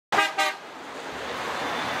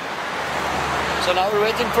So now we're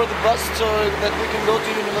waiting for the bus so that we can go to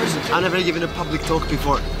university. I've never given a public talk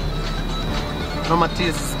before. No,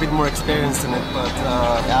 Matthias is a bit more experienced in it, but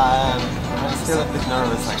yeah, I'm still a bit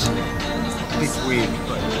nervous actually. It's a bit weird,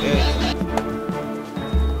 but yeah.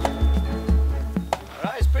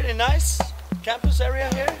 Alright, it's pretty nice campus area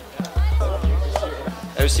here.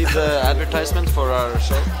 Have you seen the advertisement for our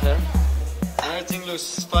show there? Everything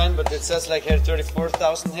looks fine, but it says like here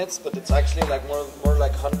 34,000 hits, but it's actually like more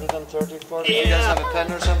like 134. Do you guys have a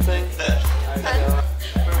pen or something?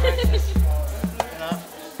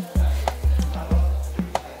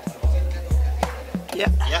 Yeah,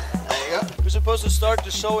 there you go. We're supposed to start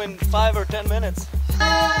the show in 5 or 10 minutes.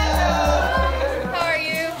 How are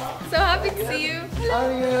you? So happy to see you. How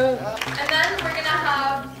are you? And then we're gonna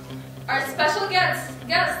have our special guests,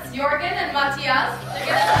 Jorgen and Matthias.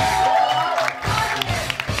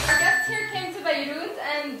 Our guests here came to Beirut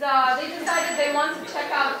and they decided they want to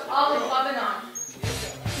check out all of Lebanon.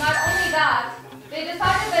 Not only that, they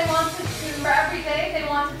decided they wanted to, for every day, they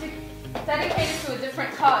wanted to dedicate it to a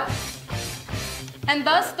different cause. And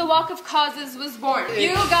thus, the Walk of Causes was born.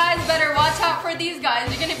 You guys better watch out for these guys.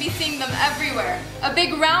 You're going to be seeing them everywhere. A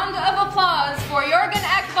big round of applause for Jorgen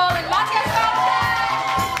Ekbal and Matthias.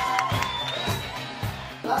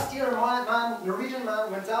 Last year, a Norwegian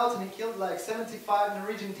man went out and he killed like 75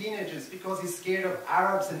 Norwegian teenagers because he's scared of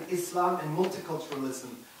Arabs and Islam and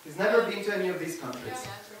multiculturalism. He's never been to any of these countries.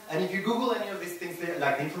 And if you Google any of these things,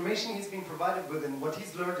 like the information he's been provided with and what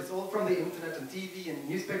he's learned is all from the internet and TV and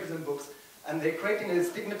newspapers and books. And they're creating a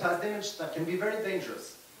stigmatized image that can be very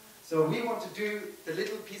dangerous. So we want to do, the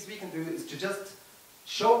little piece we can do is to just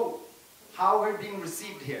show how we're being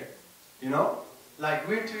received here, you know? Like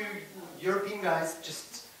we're two European guys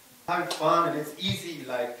just having fun and it's easy,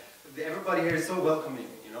 like everybody here is so welcoming,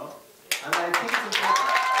 you know? And I think it's important.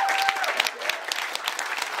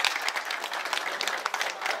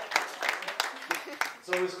 It's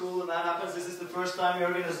always cool when that happens. This is the first time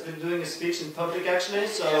Jorgen has been doing a speech in public actually,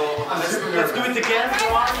 so let's do it again.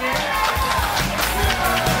 Go on here.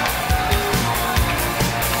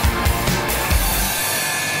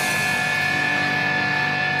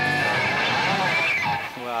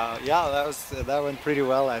 Wow, yeah, that went pretty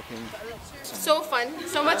well, I think. So fun,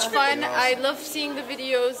 so much fun. I love seeing the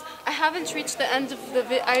videos. I haven't reached the end of the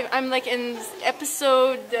I'm like in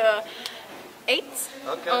episode 8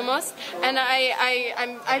 almost, and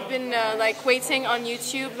I've been like waiting on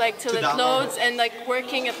YouTube like till it loads and like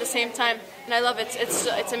working at the same time, and I love it. It's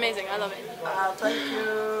amazing. I love it. Thank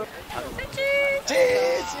you.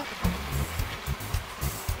 Cheers.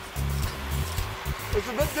 It's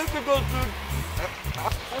a bit difficult to.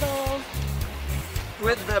 Hello.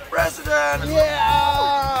 With the president.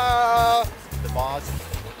 Yeah. The boss.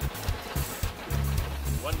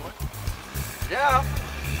 One more. Yeah.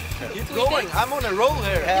 Keep going, I'm on a roll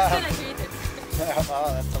here. Yeah.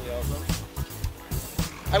 Oh, that's totally awesome.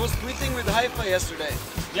 I was tweeting with Haifa yesterday.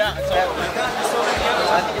 Yeah, it's all right.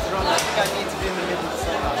 I think it's wrong. I think I need to be in the middle.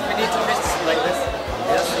 So we need to mix like this.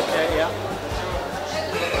 Yes, okay, yeah.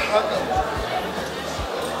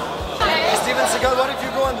 Hey, Steven Seagal, what if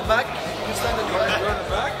you go in the back? You stand in the back. Go in the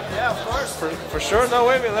back? Yeah, of course. For sure? No,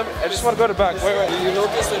 wait a minute. I just want to go to the back. Wait. Did you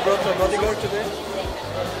notice they brought my bodyguard today?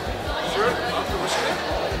 Sure.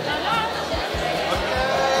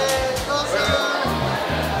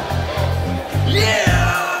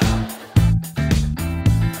 Yeah!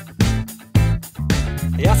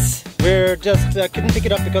 Yes, we're just couldn't pick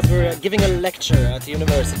it up because we're giving a lecture at the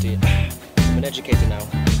university. I'm an educator now.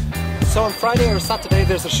 So on Friday or Saturday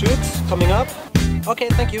there's a shoot coming up. Okay,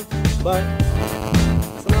 thank you. Bye.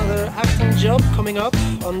 It's another acting job coming up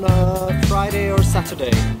on Friday or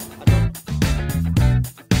Saturday.